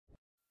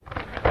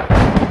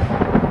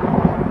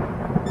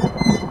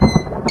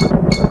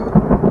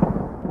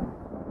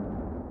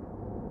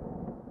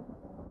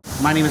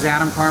My name is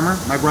Adam Carmer,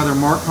 my brother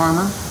Mark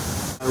Carmer.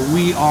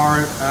 We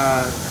are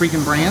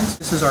Freakin Brands.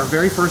 This is our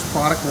very first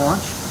product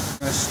launch. I'm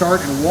going to start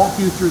and walk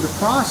you through the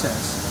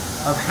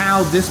process of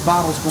how this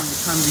bottle is going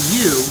to come to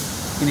you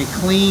in a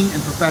clean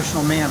and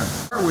professional manner.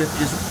 Start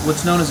with is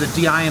what's known as a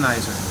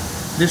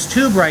deionizer. This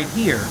tube right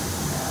here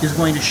is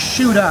going to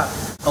shoot up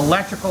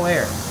electrical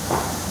air.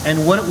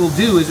 And what it will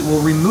do is it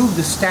will remove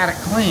the static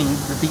cling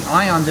that the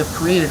ions have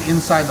created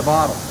inside the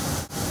bottle.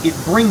 It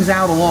brings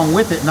out along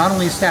with it not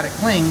only a static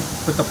cling,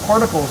 but the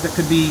particles that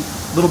could be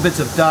little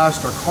bits of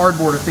dust or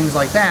cardboard or things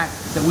like that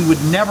that we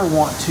would never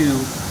want to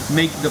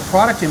make the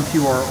product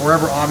impure or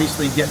ever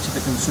obviously get to the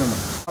consumer.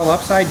 All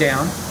upside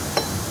down,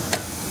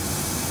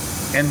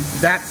 and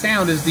that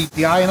sound is the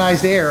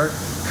deionized air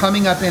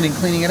coming up in and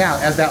cleaning it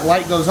out. As that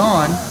light goes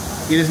on,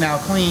 it is now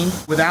clean.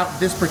 Without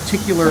this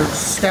particular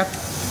step,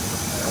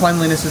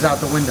 cleanliness is out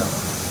the window.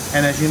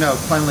 And as you know,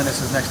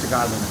 cleanliness is next to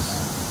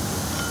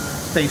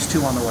godliness. Phase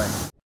 2 on the way.